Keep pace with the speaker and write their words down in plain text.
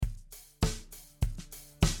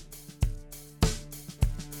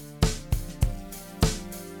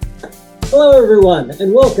Hello, everyone,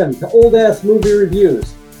 and welcome to Old Ass Movie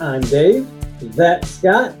Reviews. I'm Dave, that's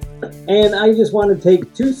Scott, and I just want to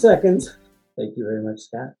take 2 seconds. Thank you very much,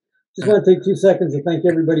 Scott. Just want to take 2 seconds to thank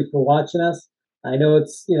everybody for watching us. I know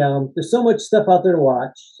it's, there's so much stuff out there to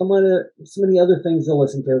watch, so many other things to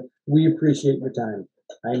listen to. We appreciate your time.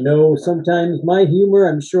 I know sometimes my humor,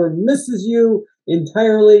 I'm sure, misses you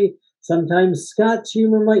entirely. Sometimes Scott's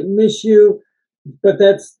humor might miss you, but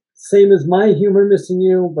that's same as my humor missing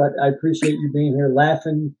you. But I appreciate you being here,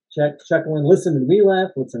 laughing, chuckling, listening to me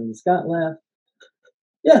laugh, listening to Scott laugh.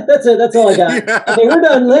 Yeah, that's it. That's all I got. Yeah. Okay, we're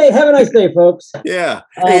done. Have a nice day, folks. Yeah.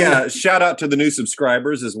 Hey, shout out to the new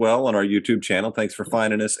subscribers as well on our YouTube channel. Thanks for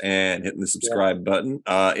finding us and hitting the subscribe button.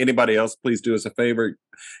 Anybody else, please do us a favor.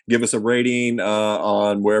 Give us a rating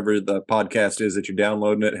on wherever the podcast is that you're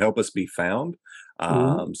downloading it. Help us be found.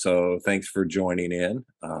 So thanks for joining in.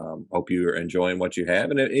 Hope you're enjoying what you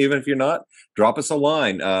have. And even if you're not, drop us a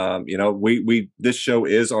line. This show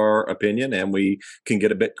is our opinion, and we can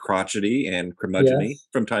get a bit crotchety and curmudgeon-y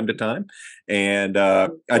from time to time. And I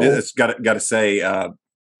just got to say,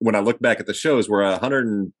 when I look back at the shows, we're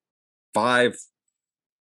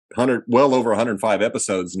 105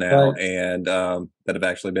 episodes now, and that have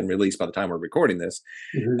actually been released by the time we're recording this.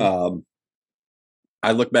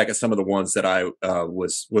 I look back at some of the ones that I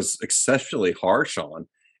was exceptionally harsh on,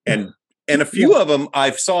 and a few of them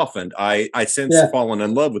I've softened. I since fallen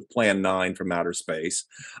in love with Plan 9 from Outer Space,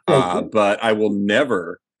 but I will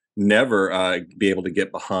never be able to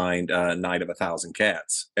get behind Night of a Thousand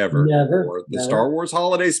Cats ever. Or the Star Wars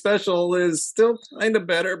Holiday Special is still kind of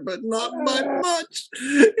better, but not by much.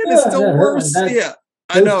 It is still worse.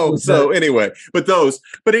 I know. So anyway, we just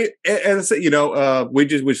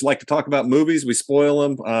like to talk about movies. We spoil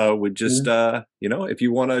them. If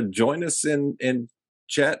you want to join us in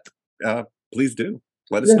chat, please do.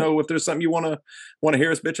 Let us know if there's something you want to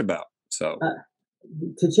hear us bitch about. So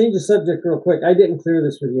to change the subject real quick, I didn't clear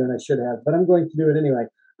this with you, and I should have, but I'm going to do it anyway.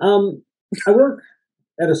 I work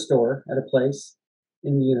at a store, at a place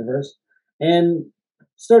in the universe, and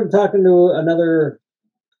started talking to another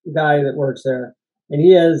guy that works there. And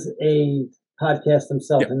he has a podcast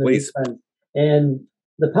himself, and his friends. And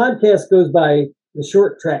the podcast goes by the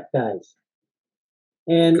Short Track Guys.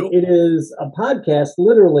 And it is a podcast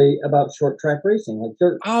literally about short track racing.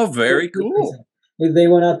 Very cool. They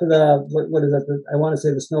went out to the, what is that? I want to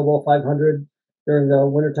say the Snowball 500 during the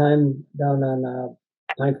wintertime down on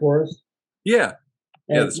Pine Forest. Yeah.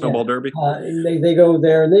 The Snowball Derby. They go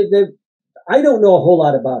there, and they I don't know a whole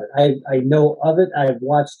lot about it. I know of it. I've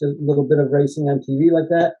watched a little bit of racing on TV like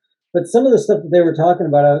that. But some of the stuff that they were talking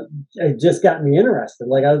about, it just got me interested.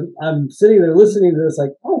 Like I'm sitting there listening to this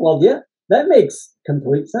like, oh, well, yeah, that makes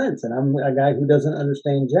complete sense. And I'm a guy who doesn't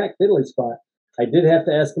understand jack diddly squat. I did have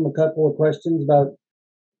to ask him a couple of questions about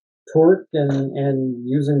torque and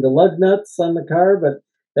using the lug nuts on the car. But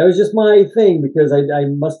that was just my thing because I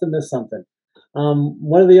must have missed something.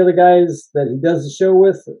 One of the other guys that he does the show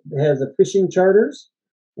with has a fishing charters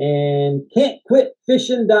and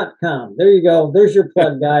can'tquitfishing.com. There you go. There's your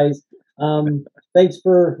plug, guys. Thanks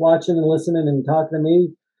for watching and listening and talking to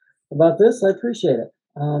me about this. I appreciate it.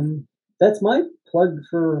 That's my plug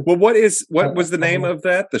for. Well, what was the name of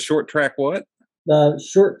that? The Short Track what? The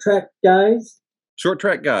Short Track Guys. Short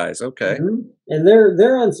Track Guys, okay. And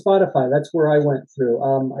they're on Spotify. That's where I went through.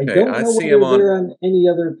 I don't know whether they're on any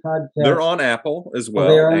other podcast. They're on Apple as well.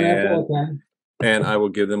 They're on Apple, okay. And I will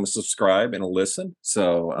give them a subscribe and a listen.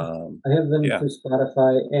 So I have them through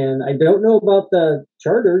Spotify, and I don't know about the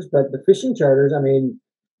charters, but the fishing charters. I mean,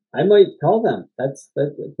 I might call them. That's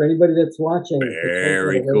for anybody that's watching.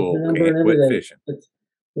 Very cool. Can't quit fishing. It's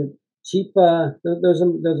cheap. Those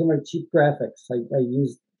are my cheap graphics. I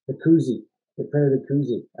use the koozie. They printed a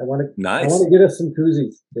koozie. I want to get us some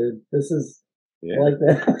koozies, dude. This is I like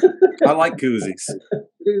that. I like koozies.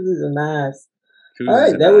 Koozies are nice. All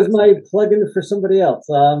right, that was my plug-in for somebody else.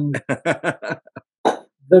 The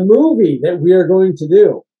movie that we are going to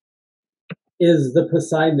do is The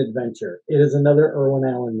Poseidon Adventure. It is another Irwin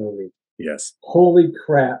Allen movie. Yes. Holy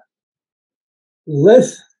crap.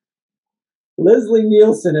 Leslie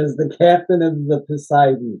Nielsen is the captain of the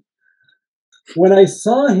Poseidon. When I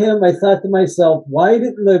saw him, I thought to myself, why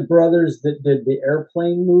didn't the brothers that did the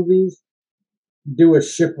airplane movies do a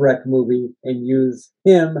shipwreck movie and use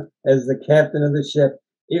him as the captain of the ship?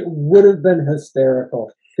 It would have been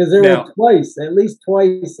hysterical. Because there were at least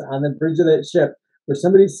twice on the bridge of that ship where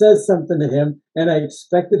somebody says something to him, and I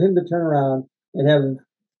expected him to turn around and have, a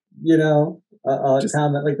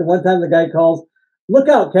comment. Like the one time the guy calls, "Look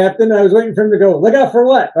out, Captain." I was waiting for him to go, "Look out for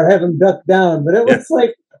what?" or have him duck down. But it was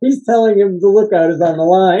like he's telling him the lookout is on the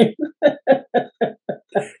line.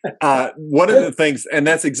 One of the things, and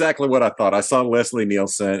that's exactly what I thought. I saw Leslie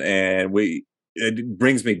Nielsen, and it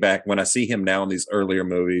brings me back when I see him now in these earlier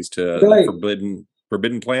movies to Right.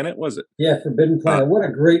 Forbidden Planet, was it? Yeah, Forbidden Planet. What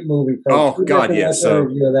a great movie, folks. Oh God, yeah. So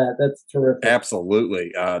review of that. That's terrific.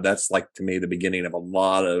 absolutely, that's like to me the beginning of a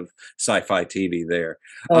lot of sci-fi TV there.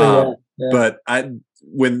 Oh yeah. But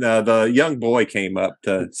when the young boy came up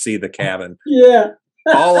to see the cabin, Yeah.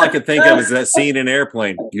 all I could think of is that scene in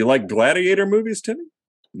Airplane. Do you like gladiator movies, Timmy?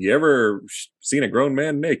 You ever seen a grown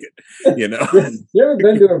man naked? You know. You ever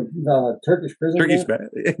been to a Turkish prison? Turkish bad.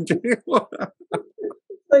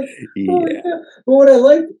 Like, Yeah. oh, yeah. But what I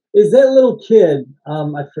like is that little kid.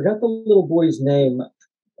 I forgot the little boy's name.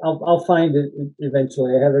 I'll find it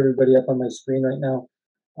eventually. I have everybody up on my screen right now.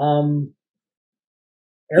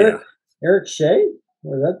 Eric Shea,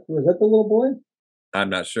 was that the little boy? I'm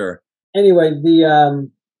not sure. Anyway, the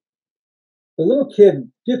little kid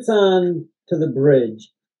gets on to the bridge,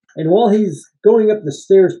 and while he's going up the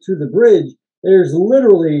stairs to the bridge, there's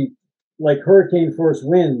literally like hurricane force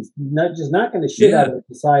winds, not just knocking the shit out of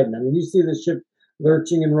Poseidon. I mean, you see the ship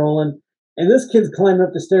lurching and rolling, and this kid's climbing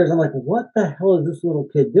up the stairs. I'm like, what the hell is this little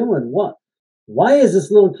kid doing? What? Why is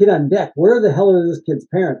this little kid on deck? Where the hell are this kid's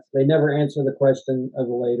parents? They never answer the question of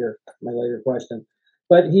my later question.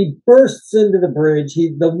 But he bursts into the bridge.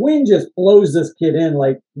 The wind just blows this kid in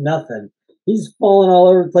like nothing. He's falling all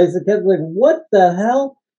over the place. The kid's like, what the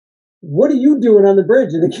hell? What are you doing on the bridge?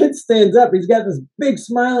 And the kid stands up. He's got this big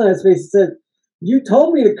smile on his face. He said, you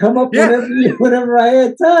told me to come up whenever I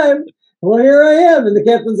had time. Well, here I am. And the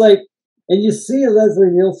captain's like, and you see Leslie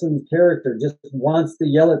Nielsen's character just wants to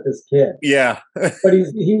yell at this kid. Yeah. But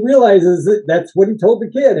he realizes that that's what he told the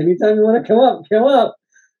kid. Anytime you want to come up.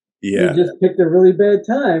 Yeah. You just picked a really bad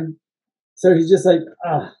time. So he's just like,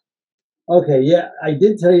 okay, yeah, I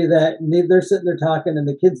did tell you that. And they're sitting there talking, and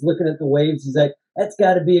the kid's looking at the waves. He's like, that's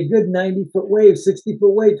got to be a good 90-foot wave,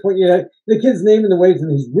 60-foot wave, 20. You know, the kid's naming the waves,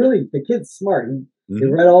 and the kid's smart. He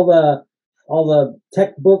read all the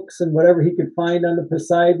tech books and whatever he could find on the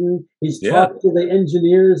Poseidon. He's talked to the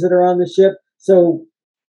engineers that are on the ship. So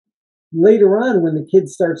later on, when the kid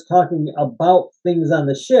starts talking about things on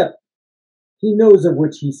the ship, he knows of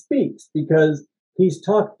which he speaks because he's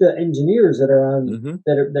talked to engineers that are on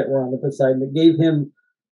that were on the Poseidon that gave him.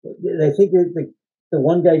 I think the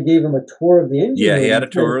one guy gave him a tour of the engine. Yeah, he had a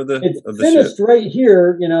tour of the finished ship. right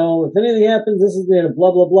here. You know, if anything happens, this is the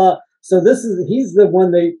blah blah blah. So he's the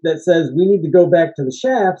one that says we need to go back to the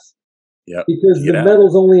shafts because the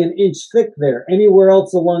metal's only an inch thick there. Anywhere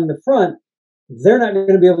else along the front, they're not going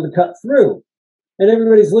to be able to cut through. And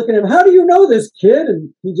everybody's looking at him. How do you know this, kid?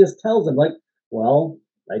 And he just tells them like, well,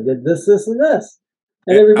 I did this, this, and this.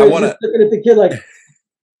 And everybody's just looking at the kid like,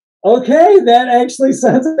 okay, that actually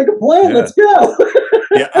sounds like a plan. Let's go.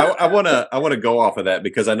 I want to go off of that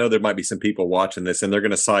because I know there might be some people watching this and they're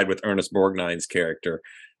going to side with Ernest Borgnine's character,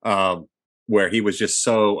 where he was just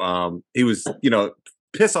so he was,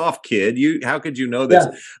 piss off kid. How could you know this?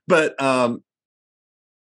 Yeah. But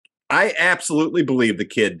I absolutely believe the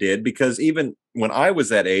kid did because even when I was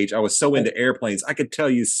that age, I was so into airplanes. I could tell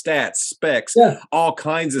you stats, specs, all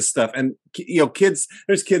kinds of stuff. And,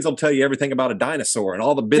 there's kids will tell you everything about a dinosaur and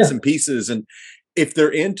all the bits and pieces. And if they're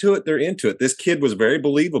into it, they're into it. This kid was very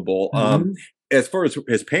believable. As far as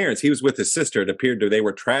his parents, he was with his sister. It appeared they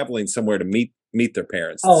were traveling somewhere to meet their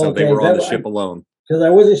parents. So they were on the ship alone. Because I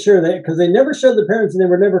wasn't sure because they never showed the parents and they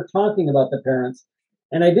were never talking about the parents.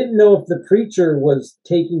 And I didn't know if the preacher was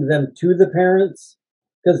taking them to the parents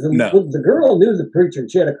because the girl knew the preacher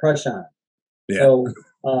and she had a crush on him. Yeah. So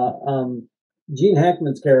Gene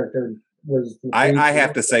Hackman's character was. I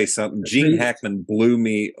have to say something. Gene Hackman blew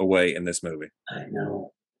me away in this movie. I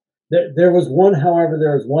know. There was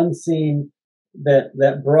one scene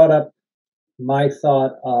that brought up my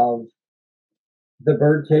thought of the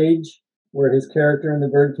birdcage, where his character in the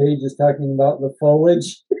birdcage is talking about the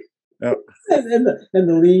foliage. Oh. and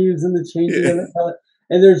the leaves and the changing of the color.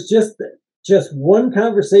 And there's just one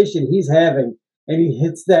conversation he's having, and he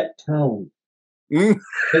hits that tone.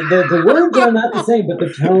 The words are not the same, but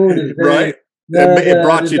the tone is very, right. It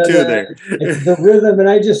brought you to there. It's the rhythm, and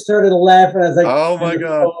I just started laughing. I was like, "Oh my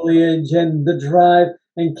god!" Foliage and the drive,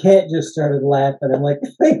 and Kat just started laughing. I'm like,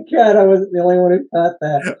 "Thank God, I wasn't the only one who caught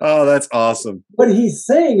that." Oh, that's awesome. What he's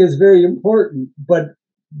saying is very important, but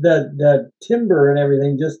the timbre and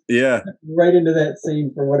everything just right into that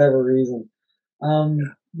scene for whatever reason.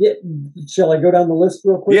 Shall I go down the list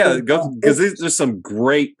real quick? Yeah, because there's some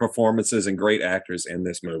great performances and great actors in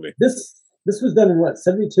this movie. This was done in what,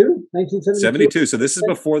 1972? 72. So this is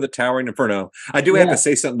before the Towering Inferno. I do have to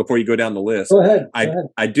say something before you go down the list. Go ahead.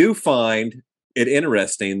 I do find it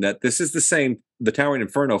interesting that this is the same. The Towering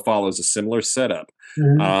Inferno follows a similar setup.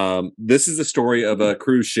 Mhm. This is the story of a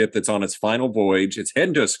cruise ship that's on its final voyage. It's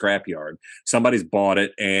heading to a scrapyard. Somebody's bought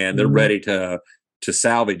it and they're Mhm. ready to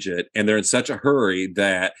salvage it, and they're in such a hurry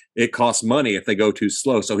that it costs money if they go too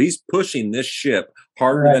slow. So he's pushing this ship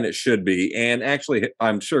harder Right. than it should be, and actually,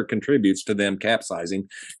 I'm sure contributes to them capsizing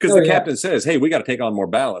because Oh, the yeah. captain says, "Hey, we got to take on more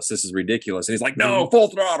ballast. This is ridiculous." And he's like, "No, Mhm. full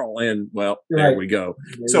throttle!" And well, there Right. we go.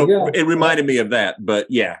 There you So go. it Yeah. reminded me of that, but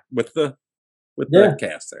yeah, with the Yeah.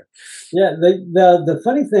 cast there. Yeah. The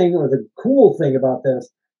funny thing or the cool thing about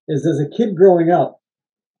this is as a kid growing up,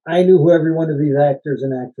 I knew who every one of these actors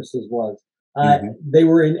and actresses was. Hmm. They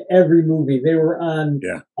were in every movie. They were on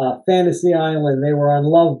Yeah. Fantasy Island. They were on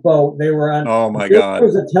Love Boat. They were on. Oh my There God.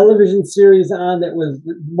 was a television series on that was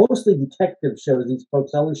mostly detective shows. These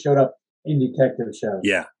folks always showed up in detective shows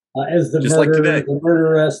Yeah. as the Just like murderer, today. the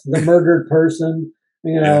murderess, the murdered person.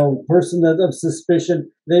 Yeah. Person of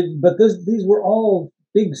suspicion. These were all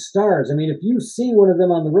big stars. I mean, if you see one of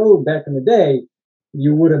them on the road back in the day,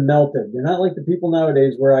 you would have melted. They're not like the people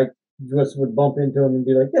nowadays where I just would bump into them and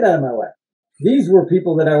be like, "Get out of my way." These were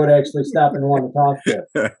people that I would actually stop and want to talk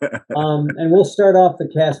to. And we'll start off the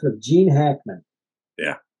cast with Gene Hackman,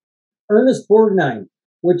 Yeah. Ernest Borgnine,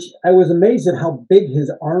 which I was amazed at how big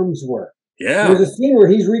his arms were. There's Yeah. a scene where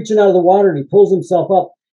he's reaching out of the water and he pulls himself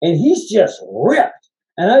up, and he's just ripped.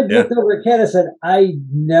 And I Yeah. looked over at Ken and said, I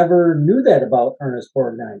never knew that about Ernest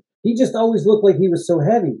Borgnine. He just always looked like he was so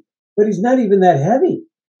heavy, but he's not even that heavy.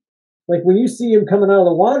 Like when you see him coming out of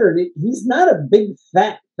the water, he's not a big,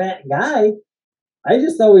 fat guy. I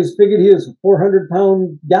just always figured he was a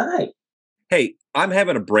 400-pound guy. Hey, I'm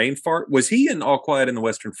having a brain fart. Was he in All Quiet in the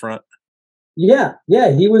Western Front? Yeah,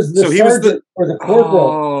 he was the So he was the. sergeant or the corporal,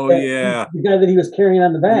 Oh that yeah. the guy that he was carrying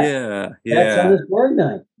on the back. Yeah. That's Yeah. Ernest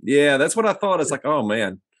Borgnine. Yeah. That's what I thought. It's like, oh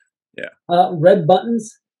man. Yeah. Red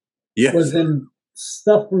Buttons Yes. was in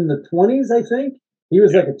stuff from the 20s, I think. He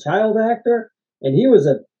was Yeah. like a child actor, and he was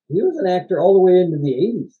an actor all the way into the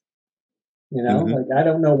 80s. Hmm. Like I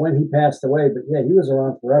don't know when he passed away, but yeah, he was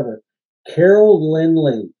around forever. Carol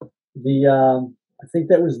Lindley, I think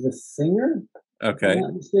that was the singer, if I'm Okay.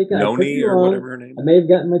 not mistaken. I could Noni be or wrong. whatever her name. I may have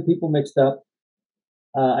gotten my people mixed up.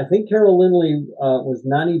 I think Carol Lindley was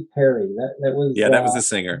Nani Perry. Yeah, that was the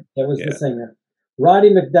singer. That was the Yeah. singer.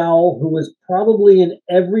 Roddy McDowell, who was probably in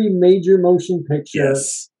every major motion picture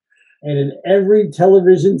Yes. and in every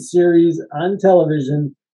television series on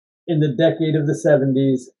television in the decade of the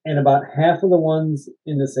 70s, and about half of the ones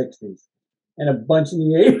in the 60s, and a bunch in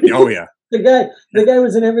the 80s. Oh yeah. The guy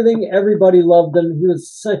was in everything. Everybody loved him. He was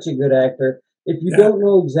such a good actor. If you Yeah. don't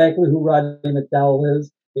know exactly who Roddy McDowell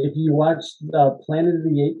is, if you watched Planet of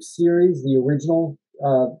the Apes series, the original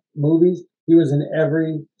movies, he was in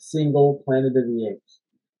every single Planet of the Apes.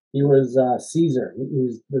 He was Caesar. He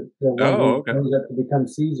was the one Oh, who okay. grows up to become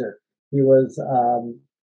Caesar. He was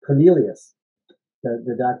Cornelius,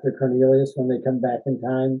 the Dr. Cornelius when they come back in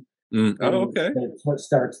time, Oh, and okay. that's what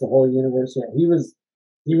starts the whole universe. Yeah, he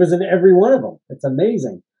was in every one of them. It's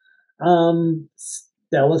amazing.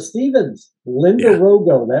 Stella Stevens, Linda Yeah.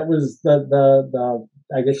 Rogo. That was the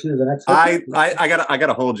I guess she was an ex hooker. I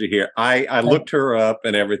gotta hold you here. I Okay. looked her up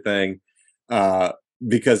and everything, uh,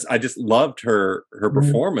 because I just loved her Mhm.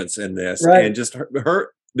 performance in this, Right. and just her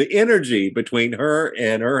the energy between her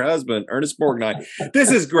and her husband, Ernest Borgnine. This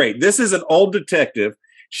is great. This is an old detective.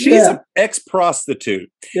 She's Yeah. an ex-prostitute,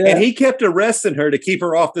 and Yeah. he kept arresting her to keep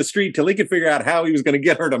her off the street till he could figure out how he was going to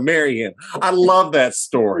get her to marry him. I love that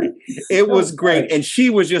story. It was So great, funny. and she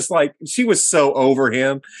was just like she was so over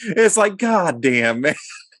him. It's like, God damn, man.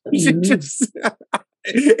 She Mhm. just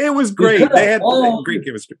it was We could great. They have had flown. great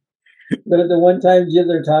chemistry. The one time Jim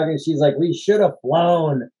they're talking, she's like, "We should have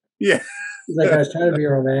flown." Yeah. She's like, "I was trying to be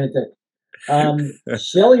romantic."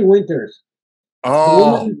 Shelley Winters, the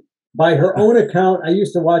Oh. woman, by her own account, I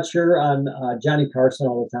used to watch her on Johnny Carson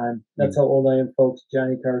all the time. That's Mm. how old I am, folks.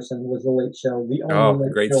 Johnny Carson was the Late Show, the only Oh,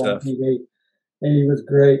 late great show on stuff. TV, and he was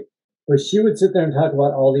great. But she would sit there and talk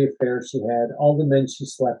about all the affairs she had, all the men she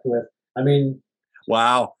slept with. I mean,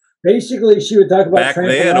 Wow. basically, she would talk about Back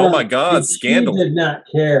tramping then, oh my around, God, and she scandal. did not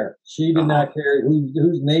care. She did Oh, not care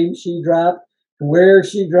whose name she dropped, where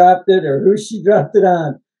she dropped it, or who she dropped it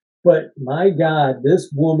on. But my God, this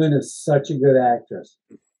woman is such a good actress.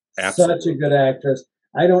 Such a good absolutely. actress.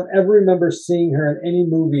 I don't ever remember seeing her in any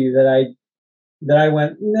movie that I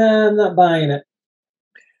went, nah, I'm not buying it.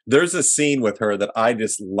 There's a scene with her that I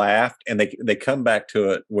just laughed, and they come back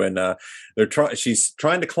to it when she's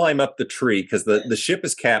trying to climb up the tree because the ship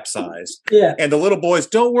is capsized. Yeah. And the little boys,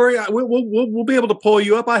 don't worry, we'll be able to pull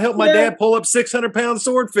you up. I helped my dad pull up 600-pound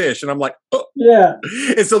swordfish, and I'm like, oh. Yeah.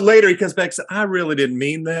 And so later he comes back and says, I really didn't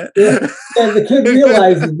mean that. Yeah. And the kid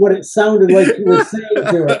realizes what it sounded like he was saying to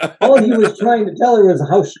her. All he was trying to tell her was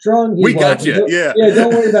how strong he was. We got you. Yeah. Yeah.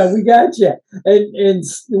 Don't worry about it. We got you. And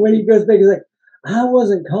when he goes back, he's like, I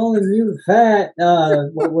wasn't calling you fat.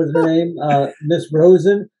 What was her name? Miss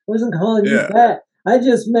Rosen. I wasn't calling you fat. I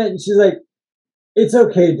just meant, she's like, it's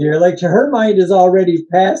okay, dear. Like, her mind is already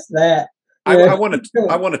past that. I want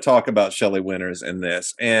to talk about Shelley Winters in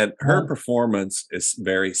this, and her performance is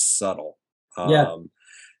very subtle.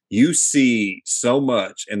 You see so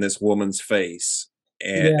much in this woman's face,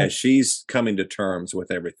 and as she's coming to terms with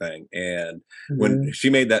everything. And when she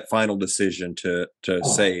made that final decision to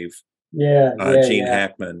save Gene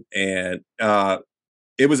Hackman, and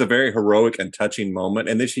it was a very heroic and touching moment.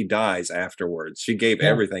 And then she dies afterwards. She gave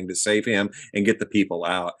everything to save him and get the people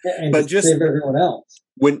out, but just save everyone else.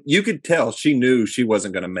 When you could tell she knew she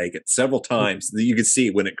wasn't going to make it several times, you could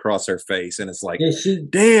see when it crossed her face, and it's like,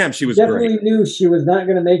 damn, she was definitely great. Knew she was not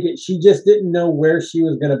going to make it. She just didn't know where she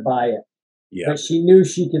was going to buy it. Yeah, but she knew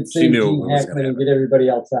she could save Gene Hackman and get everybody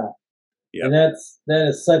else out. Yeah, and that's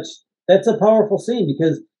a powerful scene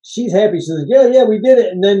because she's happy. She's like, yeah, we did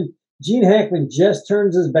it. And then Gene Hackman just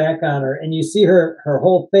turns his back on her, and you see her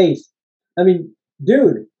whole face. I mean,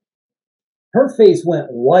 dude, her face went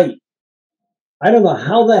white. I don't know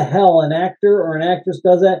how the hell an actor or an actress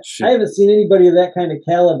does that. I haven't seen anybody of that kind of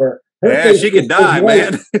caliber. She could die,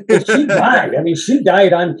 man. She died. I mean, she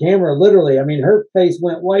died on camera, literally. I mean, her face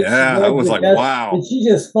went white. Yeah, I was like, wow. And she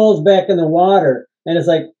just falls back in the water, and it's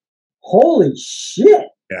like, holy shit.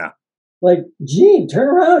 Yeah. Like, Gene, turn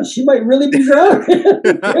around. She might really be drowning.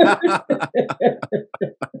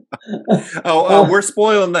 We're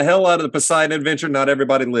spoiling the hell out of the Poseidon Adventure. Not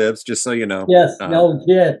everybody lives, just so you know. Yes,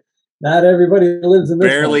 not everybody lives in this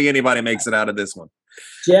barely one. Anybody makes it out of this one.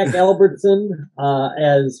 Jack Albertson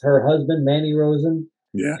as her husband, Manny Rosen.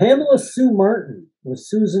 Yeah. Pamela Sue Martin was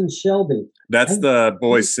Susan Shelby. That's the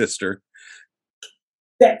boy's sister.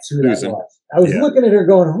 That's who that was. I was looking at her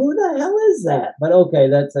going, who the hell is that? But okay,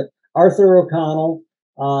 that's it. Arthur O'Connell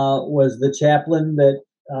was the chaplain that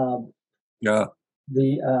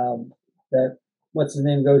that what's his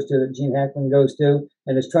name goes to, that Gene Hackman goes to,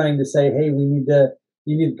 and is trying to say, hey, you need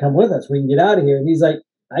to come with us. We can get out of here. And he's like,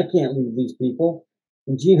 I can't leave these people.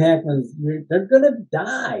 And Gene Hackman's, they're gonna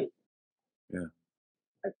die. Yeah,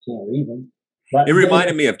 I can't leave them. But it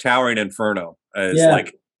reminded me of Towering Inferno. It's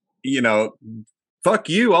like, fuck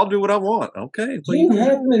you, I'll do what I want. Okay. Gene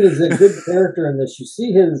Hackman is a good character in this. You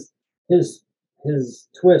see his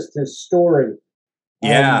twist, his story.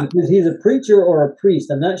 Because he's a preacher or a priest.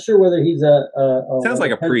 I'm not sure whether he's sounds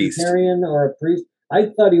like a priest or a priest. I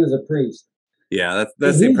thought he was a priest. Yeah,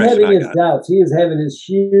 that's the impression I got. He's having his doubts. He is having his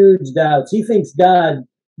huge doubts. He thinks God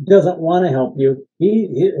doesn't want to help you.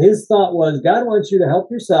 His thought was, God wants you to help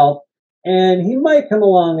yourself, and he might come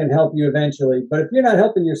along and help you eventually. But if you're not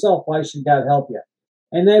helping yourself, why should God help you?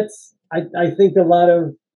 And that's, I think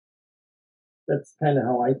that's kind of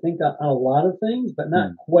how I think on a lot of things, but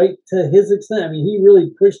not quite to his extent. I mean, he really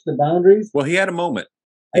pushed the boundaries. Well, he had a moment.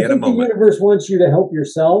 I think the universe wants you to help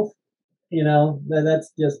yourself.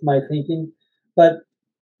 That's just my thinking. But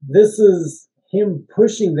this is him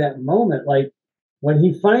pushing that moment. Like when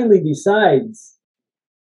he finally decides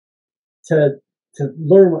to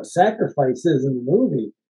learn what sacrifice is in the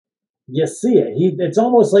movie, you see it. It's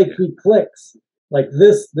almost like he clicks. Like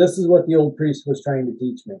this is what the old priest was trying to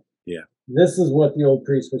teach me. Yeah. This is what the old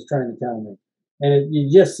priest was trying to tell me. And you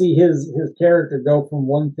just see his character go from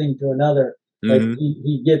one thing to another. Like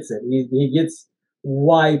he gets it. He gets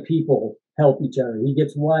why people help each other. He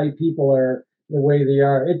gets why people are the way they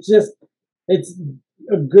are. It's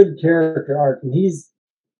a good character arc. And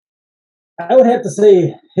I would have to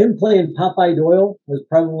say him playing Popeye Doyle was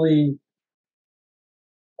probably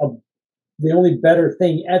the only better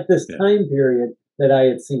thing at this time period that I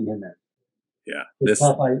had seen him in. Yeah.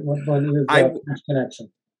 Popeye, when he was First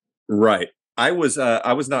Connection. Right. I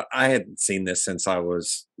hadn't seen this since I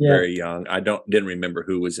was very young. I didn't remember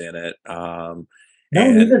who was in it. No,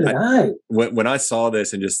 neither did I. When I saw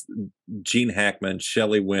this and just Gene Hackman,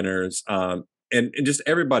 Shelley Winters, and just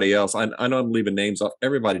everybody else, I know I'm leaving names off.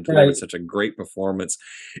 Everybody delivered such a great performance.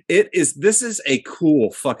 This is a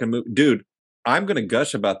cool fucking movie. Dude, I'm going to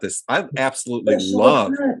gush about this. I absolutely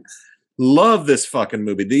love this fucking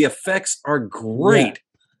movie. The effects are great.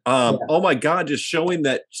 Oh my God, just showing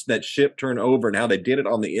that ship turn over and how they did it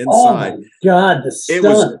on the Oh my inside. God, the It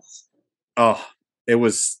was stunts. it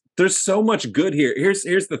was there's so much good here. Here's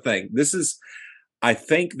the thing. This is I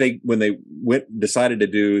think when they decided to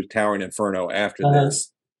do Towering Inferno after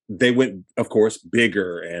this, they went, of course,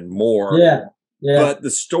 bigger and more. Yeah. But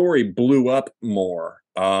the story blew up more.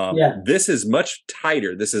 Yeah. This is much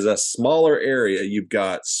tighter. This is a smaller area. You've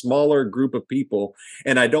got smaller group of people,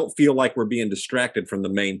 and I don't feel like we're being distracted from the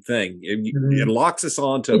main thing. It locks us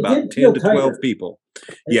on to about 10 to 12 people.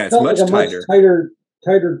 Yeah, it's much tighter. Much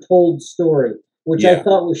tighter told story, which I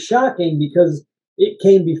thought was shocking because it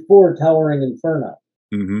came before Towering Inferno.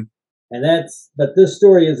 Mm-hmm. But this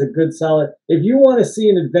story is a good solid. If you want to see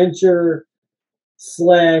an adventure /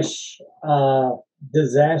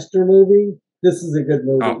 disaster movie, this is a good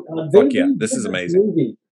movie. Fuck yeah, this is amazing.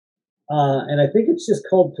 Movie, and I think it's just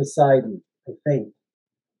called Poseidon, I think.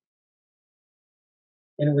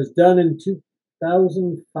 And it was done in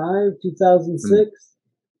 2005, 2006.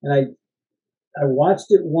 And I watched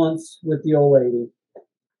it once with the old lady,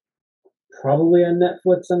 probably on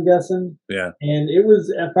Netflix, I'm guessing. Yeah. And it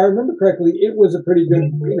was, if I remember correctly, it was a pretty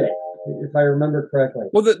good remake, if I remember correctly.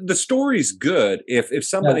 Well, the story's good. If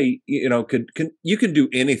somebody could you can do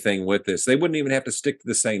anything with this. They wouldn't even have to stick to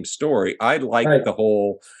the same story. I like the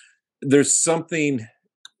whole. There's something.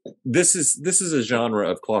 This is a genre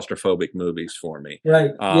of claustrophobic movies for me.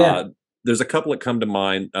 Right. There's a couple that come to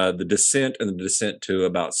mind. The Descent and The Descent 2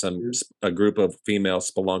 about a group of female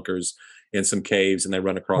spelunkers in some caves, and they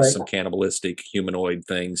run across some cannibalistic humanoid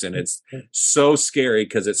things, and it's so scary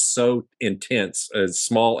because it's so intense.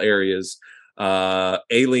 Small areas.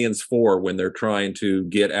 Aliens 4 when they're trying to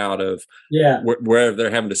get out of wherever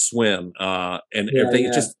they're having to swim, and everything.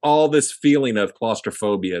 It's just all this feeling of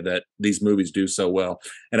claustrophobia that these movies do so well.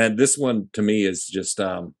 And then this one to me is just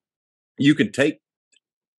you can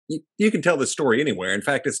tell the story anywhere. In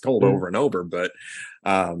fact, it's told over and over. But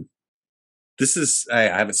this is I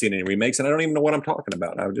haven't seen any remakes, and I don't even know what I'm talking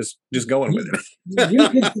about. I was just going with it.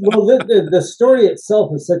 The story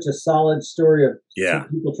itself is such a solid story of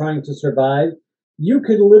people trying to survive. You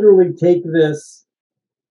could literally take this,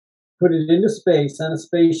 put it into space on a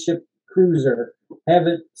spaceship cruiser, have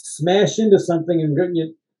it smash into something, and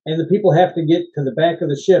the people have to get to the back of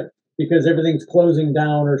the ship because everything's closing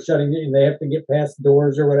down or shutting, and they have to get past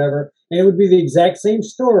doors or whatever. And it would be the exact same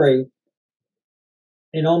story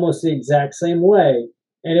in almost the exact same way,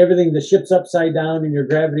 and everything, the ship's upside down and your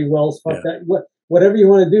gravity well's fucked up. Whatever you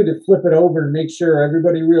want to do to flip it over and make sure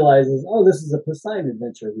everybody realizes, oh, this is a Poseidon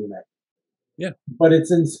Adventure remake. Yeah. But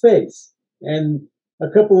it's in space, and a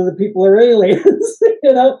couple of the people are aliens.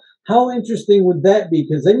 How interesting would that be?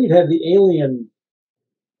 Because then you'd have the alien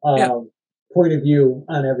point of view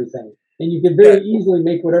on everything. And you could very easily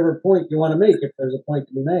make whatever point you want to make if there's a point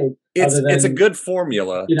to be made. It's a good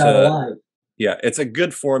formula. Alive. Yeah, it's a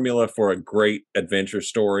good formula for a great adventure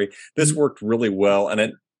story. This worked really well,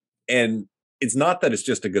 and it's not that it's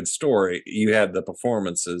just a good story. You had the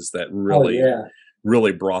performances that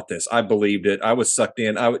really brought this. I believed it. I was sucked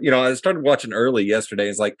in. I started watching early yesterday.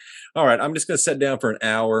 It's like, all right, I'm just going to sit down for an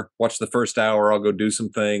hour, watch the first hour. I'll go do some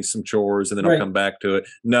things, some chores, and then I'll come back to it.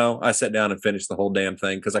 No, I sat down and finished the whole damn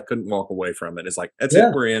thing because I couldn't walk away from it. It's like, that's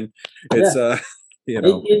it. We're in. It's and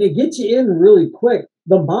it gets you in really quick.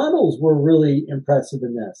 The models were really impressive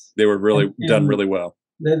in this. They were really done really well.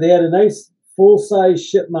 They had a nice full-size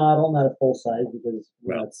ship model, not a full-size because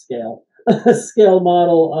we're not scale, a scale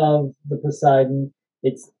model of the Poseidon.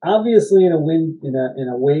 It's obviously in a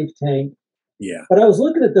wave tank. Yeah. But I was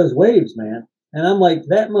looking at those waves, man, and I'm like,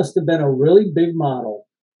 that must have been a really big model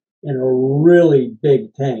in a really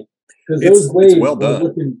big tank because those waves were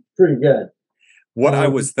looking pretty good. What I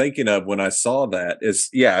was thinking of when I saw that is,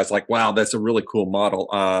 it's like, wow, that's a really cool model.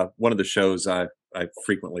 One of the shows I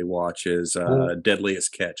frequently watch is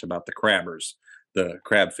Deadliest Catch, about the crabbers, the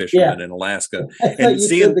crab fishermen in Alaska. And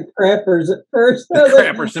seeing the crappers at first. The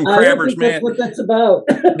crappers and crabbers, man. That's what that's about.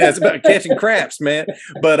 It's about catching craps, man.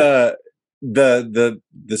 But the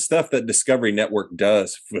stuff that Discovery Network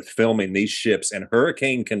does with filming these ships in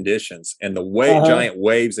hurricane conditions and the giant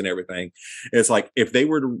waves and everything, it's like if they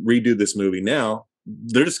were to redo this movie now,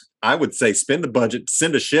 I would say spend the budget,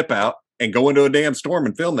 send a ship out and go into a damn storm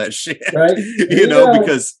and film that shit. Right.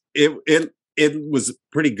 Because it was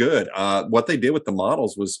pretty good. What they did with the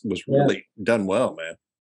models was really done well, man.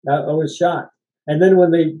 I was shocked. And then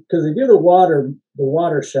because they do the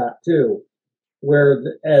water shot too, where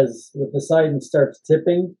as the Poseidon starts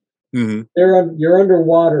tipping, you're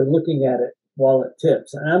underwater looking at it while it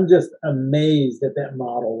tips. And I'm just amazed at that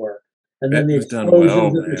model work. And then the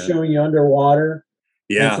explosions that they're showing you underwater.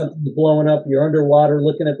 when Yeah. something's blowing up, you're underwater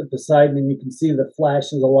looking at the Poseidon and you can see the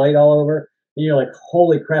flashes of light all over. And you're like,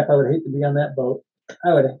 holy crap, I would hate to be on that boat.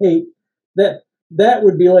 I would hate that. That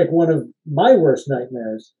would be like one of my worst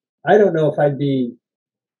nightmares. I don't know if I'd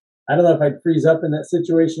freeze up in that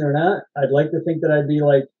situation or not. I'd like to think that I'd be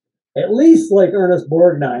like, at least like Ernest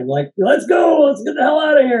Borgnine, like, let's go, let's get the hell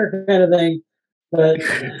out of here kind of thing. But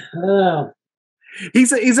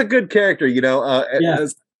he's a good character, you know. Yeah.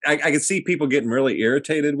 I can see people getting really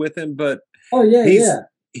irritated with him, but oh yeah,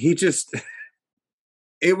 he just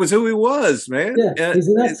it was who he was, man. yeah. He's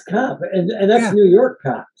an ex-cop, and that's Yeah. New York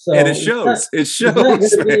cop. So And it shows. He's not going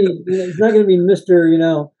to be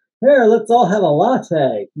Mr. Here, let's all have a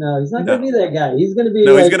latte. No, he's not going to be that guy. He's going to be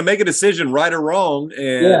he's going to make a decision, right or wrong,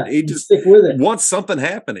 and he just stick with it. wants something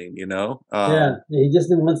happening, you know. He just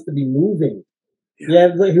wants to be moving. Yeah,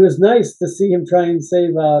 he was nice to see him try and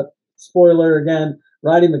save. Spoiler again: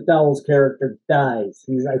 Roddy McDowell's character dies.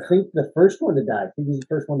 He's, I think, the first one to die. I think he's the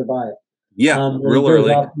first one to buy it. Yeah, real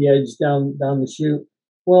early off the edge down the chute.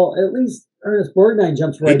 Well, at least Ernest Borgnine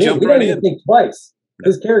jumps right in. He right doesn't even think twice.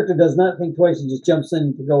 His character does not think twice. He just jumps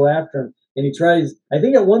in to go after him. And he tries, I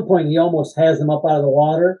think at one point he almost has him up out of the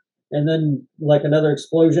water. And then like another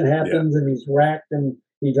explosion happens and he's racked and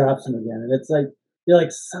he drops him again. And it's like, you're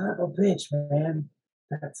like, son of a bitch, man.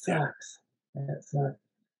 That sucks. That sucks.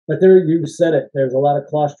 But there, you said it. There's a lot of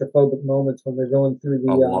claustrophobic moments when they're going through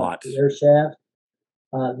the air shaft.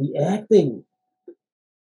 The acting.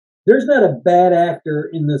 There's not a bad actor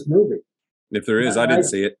in this movie. If there is, I didn't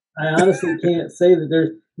see it. I honestly can't say that there's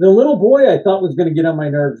the little boy I thought was going to get on my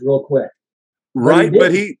nerves real quick. Right,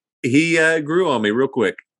 but he grew on me real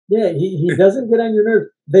quick. Yeah, he doesn't get on your nerves.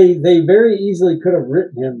 They very easily could have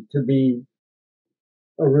written him to be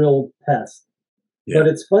a real pest. Yeah. But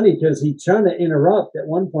it's funny because he's trying to interrupt at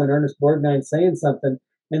one point, Ernest Borgnine saying something,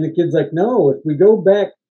 and the kid's like, no, if we go back,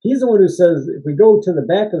 he's the one who says, if we go to the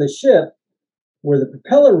back of the ship where the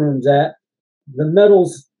propeller room's at, the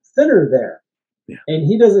metal's thinner there. Yeah. And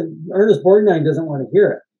Ernest Borgnine doesn't want to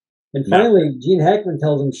hear it. And finally, Gene Hackman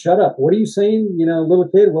tells him, shut up. What are you saying? Little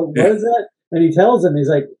kid, what is that? And he tells him, he's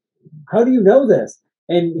like, how do you know this?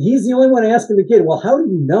 And he's the only one asking the kid, well, how do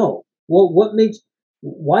you know? Well,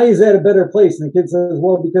 why is that a better place? And the kid says,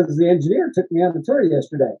 well, because the engineer took me on the tour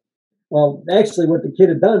yesterday. Well, actually, what the kid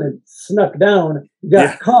had done is snuck down,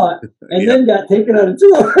 got caught, and then got taken on a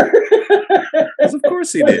tour. Yes, of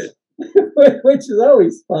course he did. Which is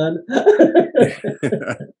always fun.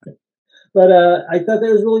 But I thought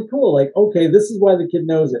that was really cool. Like, okay, this is why the kid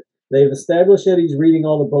knows it. They've established that he's reading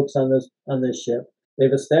all the books on this ship.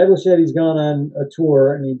 They've established that he's gone on a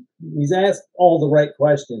tour and he's asked all the right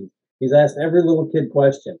questions. He's asked every little kid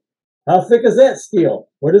question. How thick is that steel?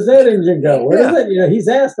 Where does that engine go? Where does it? He's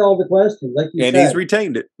asked all the questions, like you said. And he's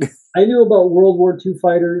retained it. I knew about World War II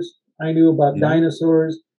fighters. I knew about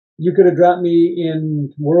dinosaurs. You could have dropped me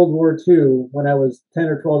in World War II when I was 10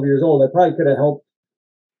 or 12 years old. I probably could have helped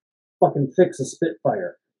fucking fix a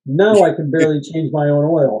Spitfire. Now I can barely change my own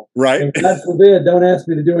oil. Right. And God forbid, don't ask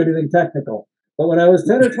me to do anything technical. But when I was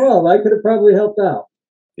 10 or 12, I could have probably helped out.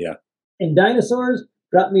 Yeah. And dinosaurs,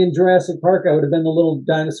 dropped me in Jurassic Park, I would have been the little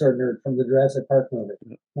dinosaur nerd from the Jurassic Park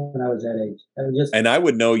movie when I was that age. And I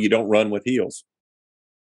would know you don't run with heels.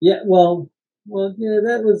 Yeah, well, yeah,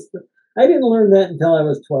 I didn't learn that until I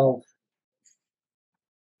was 12.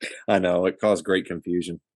 I know, it caused great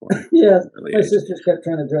confusion. Yeah, my sisters kept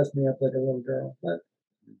trying to dress me up like a little girl, but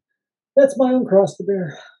that's my own cross to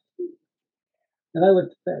bear. And I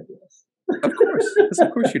looked fabulous.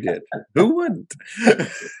 Of course you did. Who wouldn't?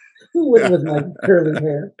 Who wouldn't with my curly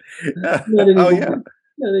hair? Not anymore.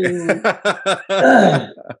 Not anymore.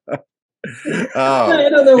 I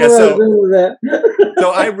don't know where I was going with that.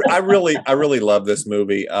 So I really love this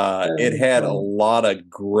movie. It had a lot of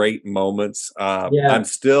great moments. I'm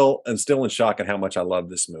still in shock at how much I love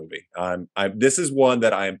this movie. This is one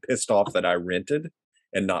that I am pissed off that I rented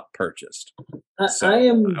and not purchased. I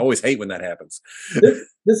always hate when that happens.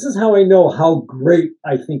 This is how I know how great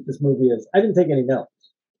I think this movie is. I didn't take any notes.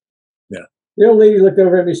 Yeah. The old lady looked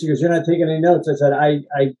over at me. She goes, "You're not taking any notes." I said, "I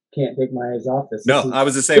can't take my eyes off this." I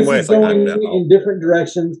was the same way. It's going in different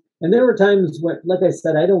directions. And there were times when, like I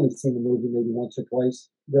said, I'd only seen the movie maybe once or twice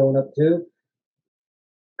growing up too.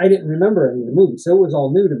 I didn't remember any of the movie, so it was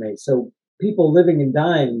all new to me. So people living and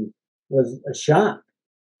dying was a shock.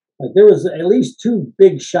 Like there was at least two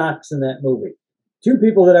big shocks in that movie. Two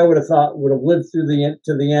people that I would have thought would have lived through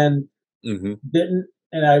to the end didn't,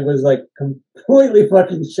 and I was like completely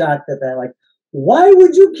fucking shocked at that. Like, why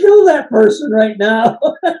would you kill that person right now?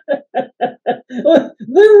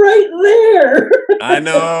 They're right there. I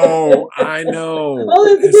know. All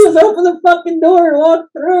they have to do is open the fucking door and walk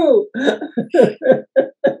through.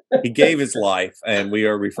 He gave his life, and we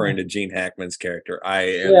are referring to Gene Hackman's character.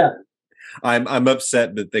 Yeah. I'm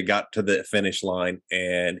upset that they got to the finish line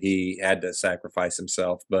and he had to sacrifice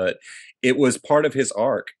himself, but it was part of his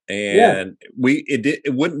arc, and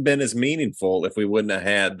it wouldn't have been as meaningful if we wouldn't have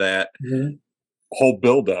had that whole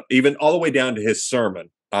buildup, even all the way down to his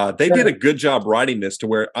sermon. They did a good job writing this to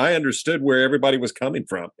where I understood where everybody was coming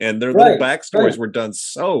from, and their little backstories were done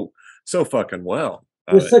so fucking well.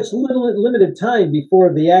 With such limited time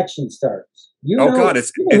before the action starts.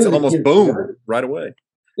 It's almost boom right away.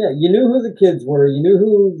 Yeah, you knew who the kids were. You knew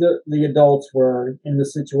who the adults were in the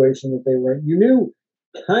situation that they were in. You knew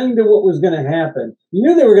kind of what was going to happen. You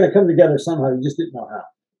knew they were going to come together somehow. You just didn't know how.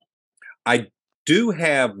 I do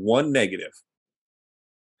have one negative,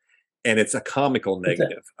 and it's a comical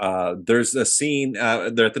negative. There's a scene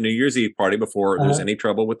they're at the New Year's Eve party before there's any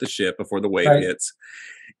trouble with the ship, before the wave hits.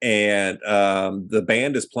 And the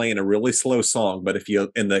band is playing a really slow song, but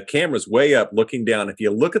and the camera's way up looking down, if you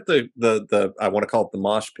look at the I want to call it the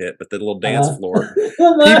mosh pit, but the little dance floor,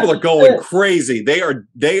 people are going crazy.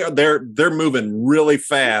 They're moving really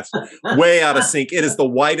fast, way out of sync. It is the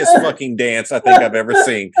whitest fucking dance I think I've ever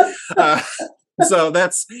seen. So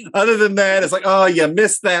that's, other than that, it's like, oh, you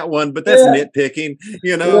missed that one, but that's nitpicking.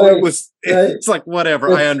 It's like,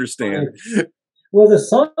 whatever, I understand. Well, the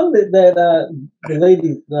song that the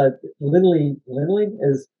lady Lindley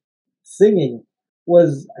is singing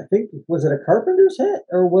was it a Carpenter's hit,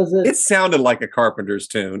 or was it? It sounded like a Carpenter's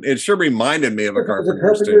tune. It sure reminded me of a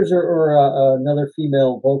Carpenter's tune. or another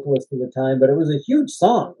female vocalist at the time, but it was a huge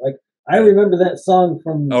song. Like, I remember that song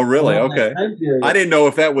from. Oh, really? Okay. I didn't know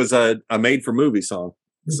if that was a made-for-movie song.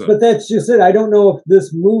 So. But that's just it. I don't know if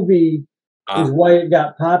this movie is why it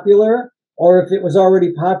got popular, or if it was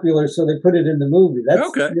already popular, so they put it in the movie.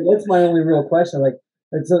 That's my only real question. Like,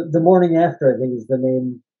 it's The Morning After, I think, is the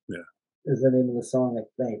name. Yeah, is the name of the song, I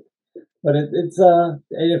think. But it's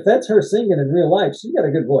if that's her singing in real life, she's got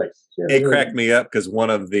a good voice. It cracked me up because one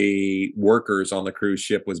of the workers on the cruise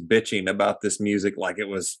ship was bitching about this music like it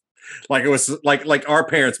was like our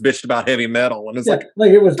parents bitched about heavy metal, and it's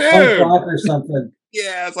like it was punk rock or something.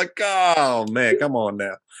 Yeah, it's like, oh man, come on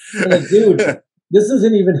now, dude. This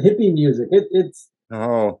isn't even hippie music. It's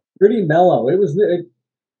pretty mellow. It was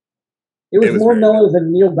more mellow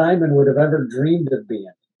than Neil Diamond would have ever dreamed of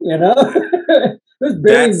being. You know, it was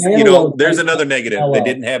very there's another negative. Mellow. They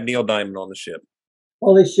didn't have Neil Diamond on the ship.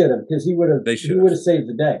 Well, they should have, because he would have saved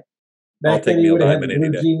the day. Back then, he would have had the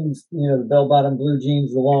blue jeans, the bell-bottom blue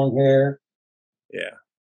jeans, the long hair. Yeah.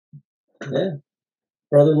 Yeah.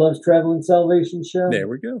 Brother Loves Traveling Salvation Show. There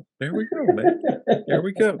we go, man. There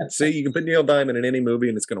we go. See, you can put Neil Diamond in any movie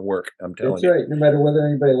and it's going to work. I'm telling you. That's right, no matter whether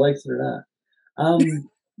anybody likes it or not.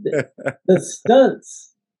 The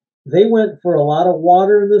stunts, they went for a lot of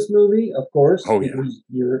water in this movie, of course. Oh, yeah. Because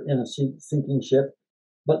you're in a sinking ship.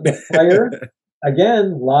 But the fire,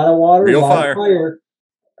 again, a lot of water, real fire.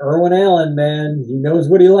 Irwin Allen, man, he knows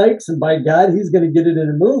what he likes, and by God, he's going to get it in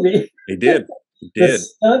a movie. He did. The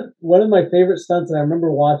stunt, one of my favorite stunts, and I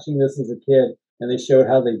remember watching this as a kid, and they showed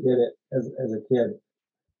how they did it as a kid.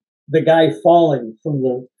 The guy falling from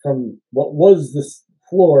what was the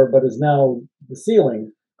floor, but is now the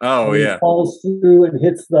ceiling. Oh, yeah. He falls through and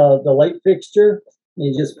hits the light fixture, and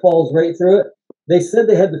he just falls right through it. They said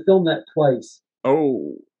they had to film that twice.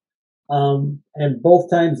 Oh. And both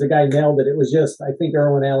times the guy nailed it. It was just, I think,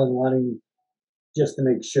 Irwin Allen wanting just to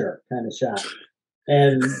make sure kind of shot.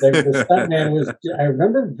 And the stuntman was, I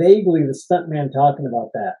remember vaguely the stuntman talking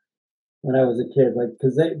about that when I was a kid, like,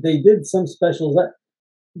 because they did some specials.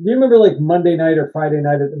 Do you remember like Monday night or Friday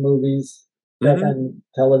night at the movies back on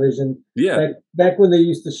television? Yeah. Back when they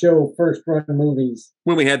used to show first run movies.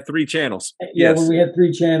 When we had 3 channels. Yeah, when we had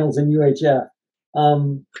 3 channels in UHF.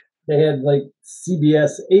 They had like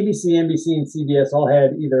CBS, ABC, NBC, and CBS all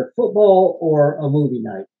had either football or a movie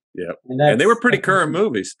night. Yeah, and they were pretty current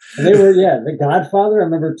movies. And they were, The Godfather. I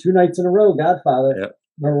remember 2 nights in a row, Godfather. Yep. I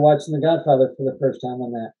remember watching The Godfather for the first time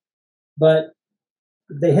on that. But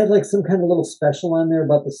they had like some kind of little special on there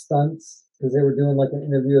about the stunts, because they were doing like an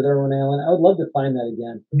interview with Irwin Allen. I would love to find that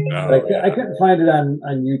again. But I couldn't find it on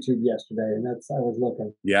YouTube yesterday, and I was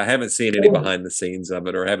looking. Yeah, I haven't seen any behind the scenes of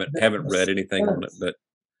it, or haven't read anything on it. But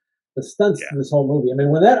the stunts in this whole movie. I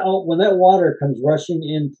mean, when that water comes rushing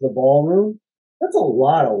into the ballroom, that's a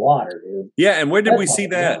lot of water, dude. Yeah, and where did we see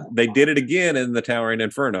that? They did it again in the Towering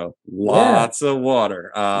Inferno. Lots of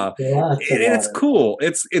water. It's cool.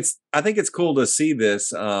 It's I think it's cool to see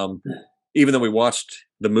this, even though we watched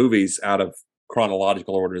the movies out of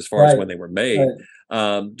chronological order as far as Right. when they were made.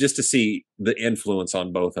 Just to see the influence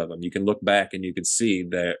on both of them. You can look back and you can see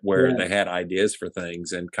that where Yeah. they had ideas for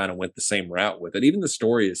things and kind of went the same route with it. Even the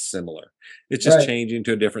story is similar. It's just Right. changing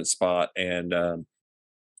to a different spot, and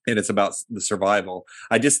it's about the survival.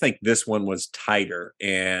 I just think this one was tighter,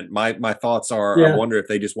 and my thoughts are, I Yeah. wonder if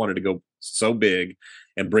they just wanted to go so big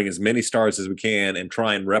and bring as many stars as we can and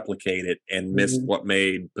try and replicate it, and missed Mhm. what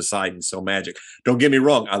made Poseidon so magic. Don't get me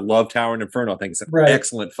wrong, I love Tower and Inferno. I think it's an Right.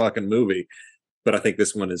 excellent fucking movie, but I think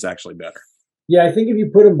this one is actually better. Yeah, I think if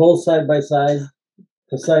you put them both side by side,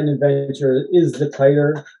 Poseidon Adventure is the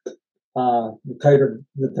tighter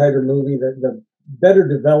movie, the better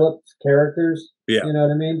developed characters. Yeah. You know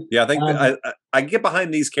what I mean? Yeah, I think I get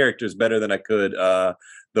behind these characters better than I could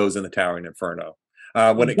those in the Towering Inferno.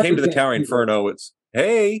 When it came to the Can't Towering see her. Inferno, it's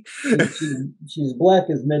hey. She's black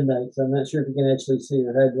as midnight, so I'm not sure if you can actually see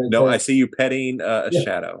her head right No, there. I see you petting a Yeah.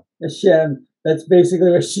 shadow. A shadow. That's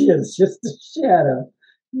basically what she is, just a shadow.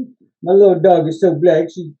 My little dog is so black,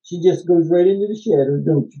 she just goes right into the shadows,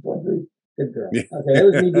 don't you, Bumpy? Good girl. Okay, that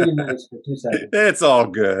was me being nice for 2 seconds. It's all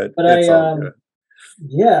good. But It's all good.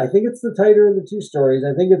 yeah, I think it's the tighter of the two stories.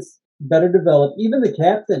 I think it's better developed. Even the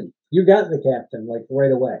captain, you got the captain like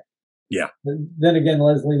right away. Yeah. Then again,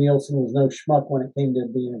 Leslie Nielsen was no schmuck when it came to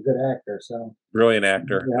being a good actor. So Brilliant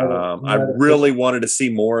actor. Yeah, I really wanted to see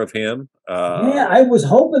more of him. yeah, I was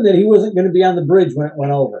hoping that he wasn't going to be on the bridge when it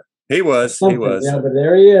went over. He was. He was. Yeah, but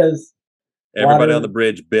there he is. Everybody Water. on the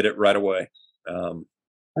bridge bit it right away. I'm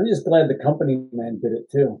just glad the company man did it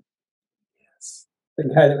too. Yes. The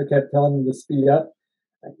guy that kept telling him to speed up.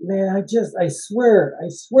 Like, man, I swear, I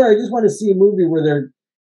just want to see a movie where they're,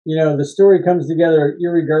 the story comes together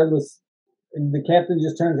irregardless, and the captain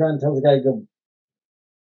just turns around and tells the guy to go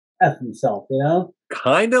F himself,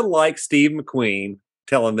 Kind of like Steve McQueen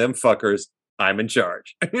telling them fuckers, I'm in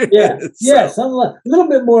charge. Yeah, So, yeah, a little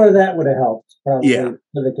bit more of that would have helped, probably, Yeah.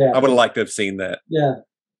 for the captain. I would have liked to have seen that. Yeah.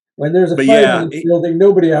 When there's a But fight yeah, in this building,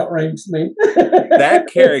 nobody outranks me. That That's a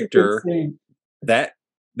good character, scene. that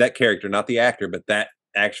character, not the actor, but that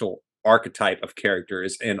actual archetype of character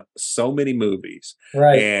is in so many movies.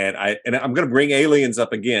 Right. And I'm going to bring Aliens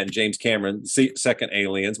up again. James Cameron, second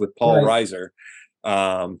Aliens with Paul Right. Reiser,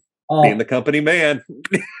 Oh, being the company man.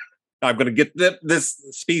 I'm going to get this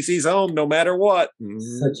species home no matter what.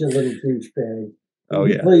 such a little douchebag. Oh,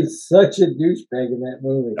 He yeah. plays such a douchebag in that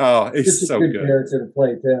movie. Oh, it's Such a so good good. character to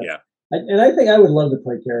play too. Yeah. And I think I would love to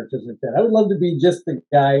play characters like that. I would love to be just the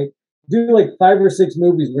guy, do like 5 or 6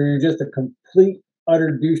 movies where you're just a complete,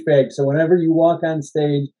 utter douchebag. So whenever you walk on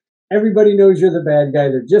stage, everybody knows you're the bad guy.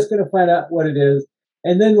 They're just going to find out what it is.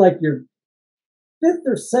 And then like your 5th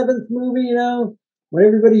or 7th movie, when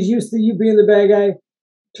everybody's used to you being the bad guy,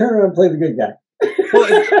 turn around and play the good guy. Well,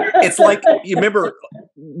 it's like, you remember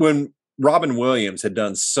when Robin Williams had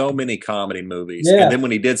done so many comedy movies, Yeah. and then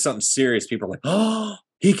when he did something serious, people are like, "Oh,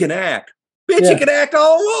 he can act." Bitch, Yeah. he can act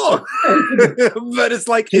all along. But it's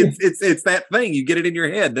like it's that thing. You get it in your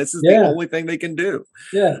head. This is the Yeah. only thing they can do.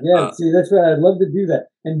 Yeah. See, that's what I'd love to do that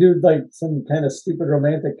and do like some kind of stupid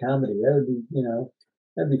romantic comedy. That would be,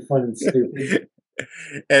 that'd be fun and stupid.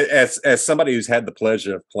 As somebody who's had the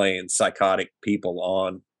pleasure of playing psychotic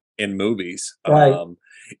people in movies, Right.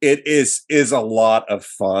 it is a lot of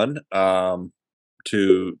fun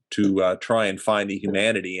to try and find the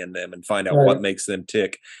humanity in them and find out Right. what makes them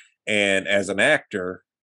tick. And as an actor,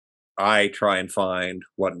 I try to find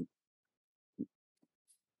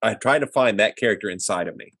that character inside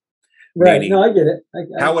of me. Right. Meaning, No, I get it.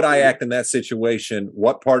 how would I act in that situation?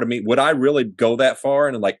 What part of me would I really go that far?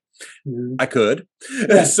 And I'm like, Mhm. I could.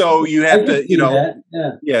 Yeah. So you I have can to, see that.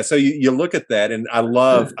 Yeah. yeah. So you look at that, and I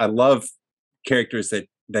love characters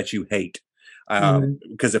that you hate. Mhm.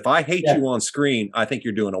 Because if I hate Yeah. you on screen, I think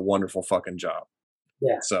you're doing a wonderful fucking job.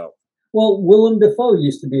 Yeah. So Well, Willem Dafoe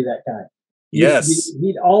used to be that guy. yes,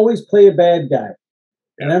 He'd always play a bad guy.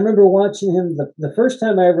 And Yeah. I remember watching him the first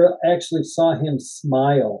time I ever actually saw him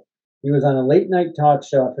smile. He was on a late night talk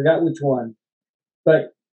show. I forgot which one,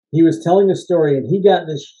 but he was telling a story and he got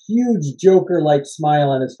this huge Joker like smile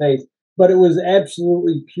on his face, but it was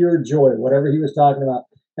absolutely pure joy, whatever he was talking about.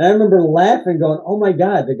 And I remember laughing, going, "Oh my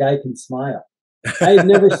God, the guy can smile." I had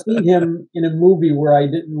never seen him in a movie where I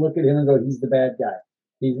didn't look at him and go, "He's the bad guy."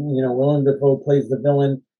 Willem Dafoe plays the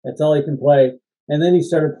villain. That's all he can play. And then he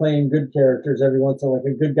started playing good characters every once in a while.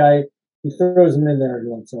 Like a good guy, he throws him in there every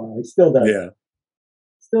once in a while. He still does. yeah,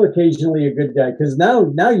 Still occasionally a good guy. Because now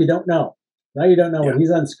you don't know. Now you don't know when Yeah.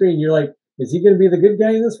 he's on screen. You're like, is he going to be the good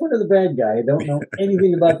guy in this one or the bad guy? I don't know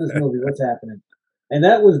anything about this movie. What's happening? And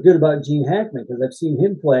that was good about Gene Hackman because I've seen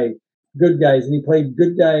him play good guys, and he played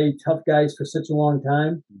good guy, tough guys for such a long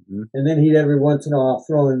time. Mhm. And then he'd every once in a while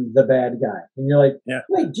throw in the bad guy, and you're like, Yeah.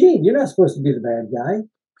 wait, Gene, you're not supposed to be the bad guy.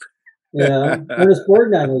 You know, Ernest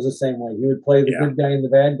Borgnine was the same way. He would play the Yeah. good guy and the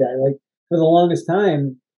bad guy. Like for the longest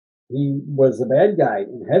time, he was the bad guy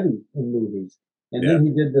in Heavy in movies, and Yeah. then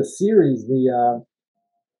he did the series, the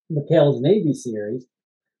McHale's Navy series.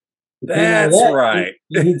 He came out of That's that, right.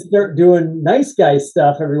 and he'd start doing nice guy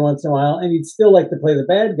stuff every once in a while, and he'd still like to play the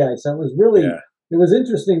bad guy. So it was really, Yeah. it was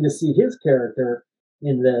interesting to see his character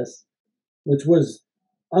in this, which was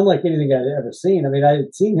unlike anything I'd ever seen. I mean, I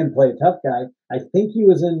had seen him play a tough guy. I think he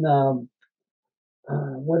was in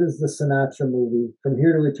what is the Sinatra movie, From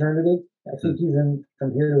Here to Eternity? I think he's in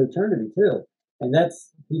From Here to Eternity too, and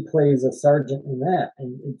that's he plays a sergeant in that,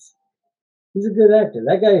 and he's a good actor.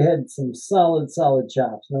 That guy had some solid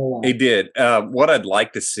chops, no He lie. did. What I'd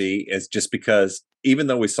like to see is just because even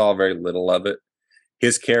though we saw very little of it,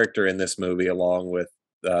 his character in this movie, along with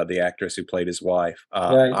the actress who played his wife,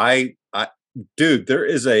 Right. dude, there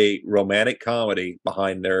is a romantic comedy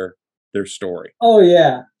behind their story. Oh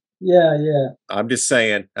yeah, yeah. I'm just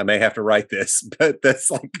saying, I may have to write this, but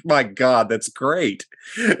that's like, my God, that's great.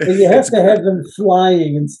 And you have It's to great. have them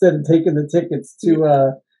flying instead of taking the tickets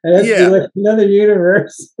to. It has to be Yeah, like another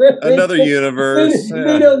universe. another universe.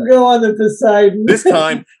 They don't go on the Poseidon. This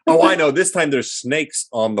time, oh, I know. This time there's snakes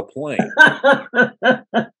on the plane.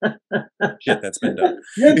 Shit, that's been done.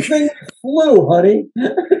 Good thing we flew, honey.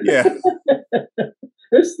 Yeah.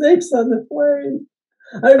 There's snakes on the plane.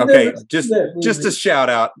 I've never Okay. seen that Just a movie. shout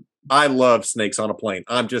out. I love Snakes on a Plane.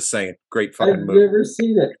 I'm just saying, great I've fucking movie, never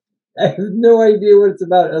seen it. I have no idea what it's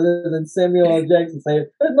about other than Samuel L. Jackson saying,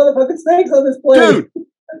 "There's motherfucking snakes on this plane."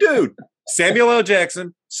 dude. Samuel L.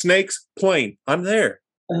 Jackson, Snakes, plane. I'm there.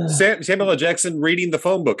 Samuel L. Jackson reading the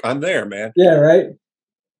phone book. I'm there, man. Yeah, right.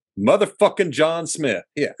 Motherfucking John Smith.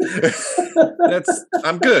 Yeah,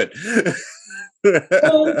 I'm good.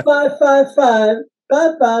 555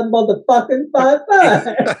 55 motherfucking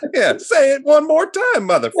 55. Yeah, say it one more time,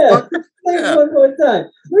 Yeah, motherfucker. say it Yeah. one more time.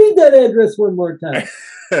 Read that address one more time.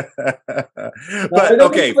 But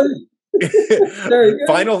okay, Very good.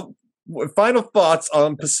 final thoughts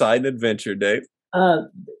on Poseidon Adventure, Dave.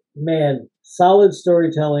 Man, solid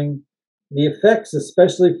storytelling. The effects,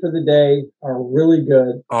 especially for the day, are really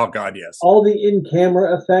good. Oh God, yes. All the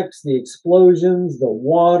in-camera effects, the explosions, the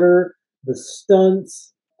water, the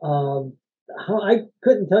stunts. I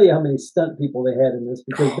couldn't tell you how many stunt people they had in this,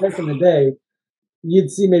 because back in the day,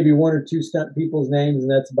 you'd see maybe one or two stunt people's names,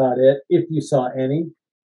 and that's about it, if you saw any.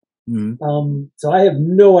 So I have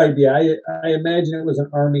no idea. I imagine it was an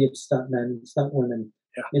army of stuntmen and stunt women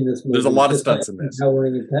in this movie. There's a lot of just like stunts in this.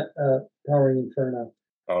 Towering Inferno.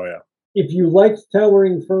 Oh yeah. If you liked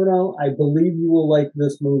Towering Inferno, I believe you will like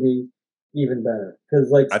this movie even better, because,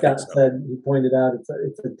 like I think Scott so. said, he pointed out,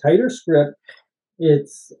 it's a tighter script.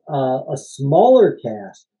 It's a smaller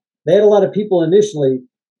cast. They had a lot of people initially,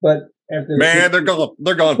 but after they're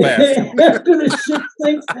going fast. after the ship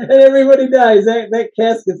sinks and everybody dies, that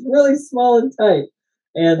cast gets really small and tight.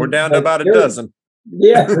 And We're down to about a dozen.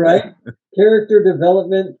 Yeah, right. Character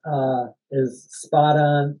development is spot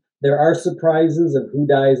on. There are surprises of who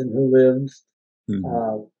dies and who lives.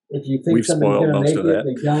 If you think We've somebody's spoiled going to most make of it, that.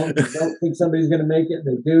 they don't. If you don't think somebody's going to make it,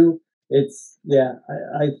 they do.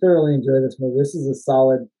 I thoroughly enjoy this movie. This is a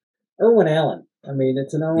solid Irwin Allen. I mean,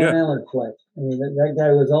 it's an Irwin Allen flick. I mean, that guy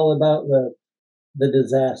was all about the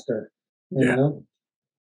disaster, you know?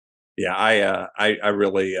 Yeah, I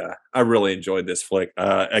really enjoyed this flick.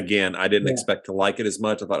 Again, I didn't expect to like it as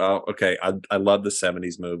much. I thought, oh, okay, I love the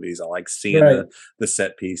 70s movies. I like seeing the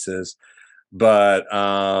set pieces. But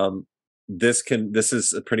this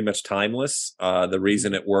is pretty much timeless. The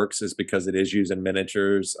reason it works is because it is using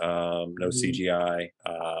miniatures, no CGI,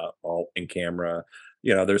 all in camera.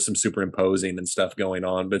 You know, there's some superimposing and stuff going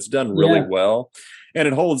on, but it's done really well, and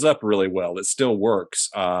it holds up really well. It still works.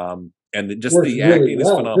 And just the acting is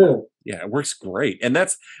phenomenal. Yeah, it works great. And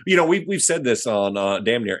that's, we've said this on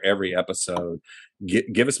damn near every episode.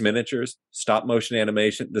 Give us miniatures, stop motion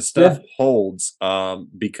animation. The stuff holds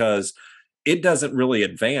because it doesn't really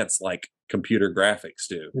advance like computer graphics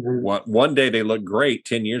do. One day they look great.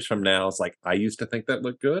 10 years from now, it's like, I used to think that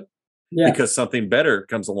looked good. Because something better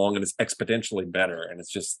comes along and it's exponentially better. And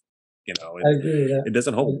it's just, I agree with that. It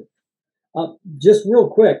doesn't hold. Just real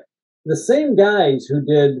quick, the same guys who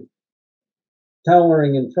did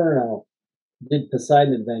Towering Inferno did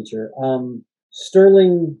Poseidon Adventure.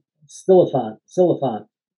 Sterling Silliphant,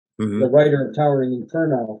 the writer of Towering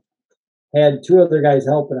Inferno, had two other guys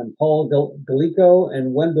helping him, Paul Gallico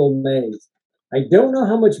and Wendell Mays. I don't know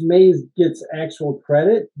how much Mays gets actual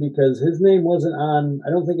credit because his name wasn't on. I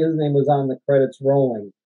don't think his name was on the credits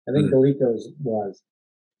rolling. I think Delico's was.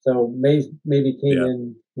 So Mays maybe came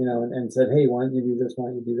in, and said, "Hey, why don't you do this? Why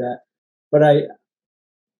don't you do that?" But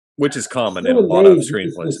which is common in a lot of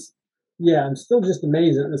screenplays. I'm still just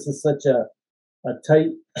amazed that this is such a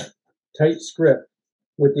tight script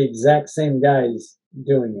with the exact same guys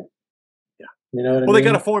doing it. Yeah, you know what I mean? They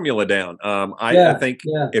got a formula down. I think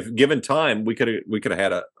if given time, we could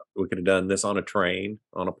have done this on a train,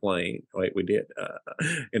 on a plane. Wait, we did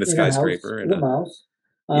in a skyscraper, in a mouse.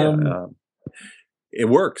 It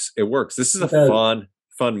works. This is a fun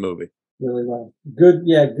movie. Really well.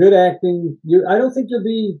 Good acting. I don't think you'll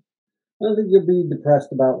be depressed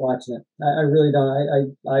about watching it. I really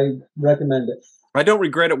don't. I recommend it. I don't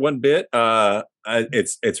regret it one bit.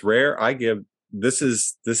 It's rare. This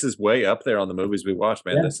is way up there on the movies we watched,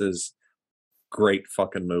 man. Yeah. This is great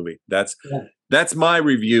fucking movie. That's my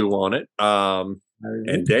review on it.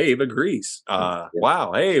 And Dave agrees.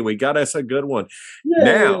 Wow. Hey, we got us a good one.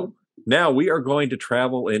 Yeah. Now we are going to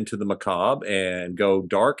travel into the macabre and go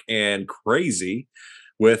dark and crazy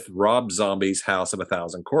with Rob Zombie's House of a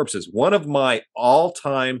Thousand Corpses. One of my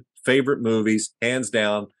all-time favorite movies, hands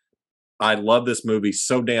down. I love this movie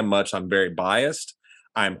so damn much. I'm very biased.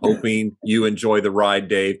 I'm hoping you enjoy the ride,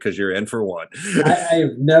 Dave, because you're in for one.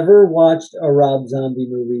 I've never watched a Rob Zombie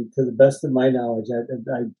movie, to the best of my knowledge.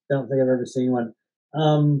 I don't think I've ever seen one.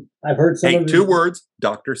 I've heard some of two words,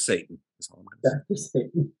 Dr. Satan. Dr.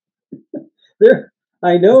 Satan.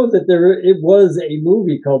 I know that it was a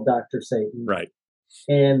movie called Dr. Satan. Right.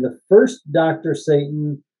 And the first Dr.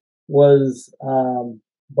 Satan was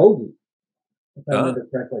Bogey, if I remember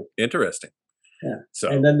correctly. Interesting. Yeah. So,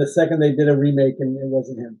 and then the second they did a remake, and it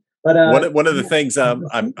wasn't him. But one of the things I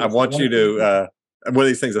want you to one of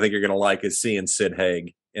these things I think you're going to like is seeing Sid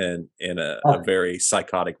Haig in a very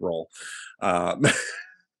psychotic role.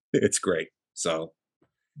 It's great. So,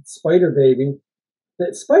 Spider Baby.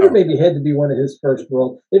 That Spider Baby had to be one of his first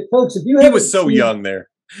roles. Folks, if you he was so young there.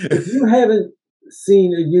 If you haven't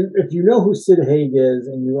seen, if you know who Sid Haig is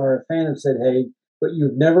and you are a fan of Sid Haig, but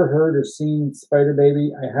you've never heard or seen Spider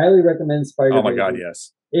Baby, I highly recommend Spider Baby. Oh my God,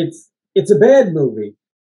 yes. It's a bad movie,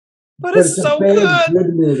 but it's so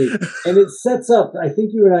good movie, and it sets up. I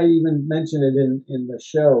think you and I even mentioned it in the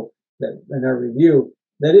show in our review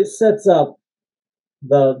that it sets up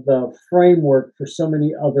the framework for so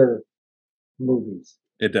many other movies.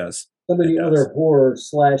 It does. So many other horror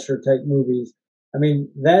slasher type movies. I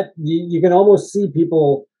mean, that you can almost see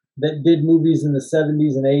people that did movies in the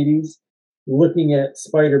 70s and 80s looking at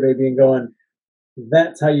Spider Baby and going,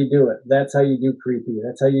 that's how you do it. That's how you do creepy.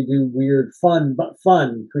 That's how you do weird, fun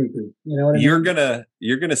creepy. You know what I mean?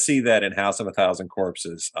 You're gonna see that in House of a Thousand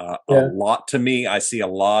Corpses. A lot to me. I see a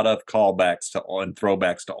lot of callbacks and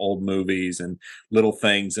throwbacks to old movies and little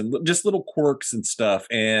things and just little quirks and stuff.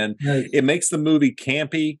 And it makes the movie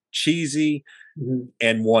campy, cheesy,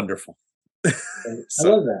 and wonderful. I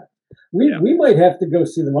love that. We might have to go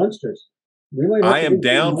see the Munsters. I am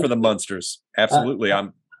down for the Munsters. Absolutely.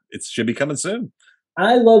 It should be coming soon.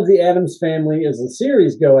 I love the Addams Family as the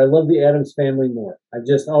series go. I love the Addams Family more. I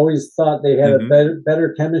just always thought they had a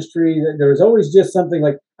better chemistry. There was always just something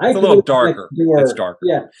like it's a little darker. It's darker.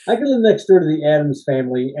 Yeah, I could live next door to the Addams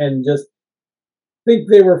Family and just think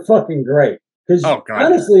they were fucking great. Because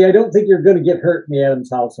honestly, I don't think you're going to get hurt in the Addams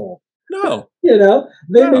household. No,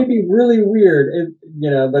 they may be really weird,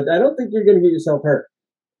 but I don't think you're going to get yourself hurt.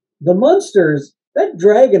 The Munsters. That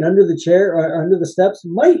dragon under the chair or under the steps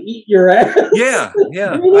might eat your ass. Yeah.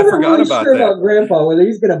 I forgot about that. About Grandpa, whether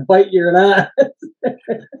he's going to bite you or not.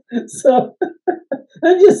 So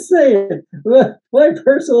I'm just saying, my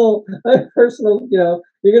personal, you're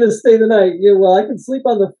going to stay the night. I can sleep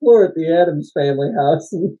on the floor at the Addams Family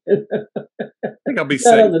house. I think I'll be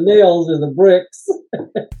safe. Not on the nails or the bricks.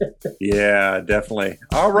 Yeah, definitely.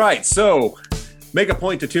 All right, so. Make a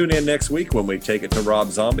point to tune in next week when we take it to Rob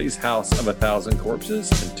Zombie's House of a Thousand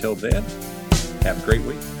Corpses. Until then, have a great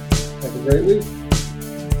week. Have a great week.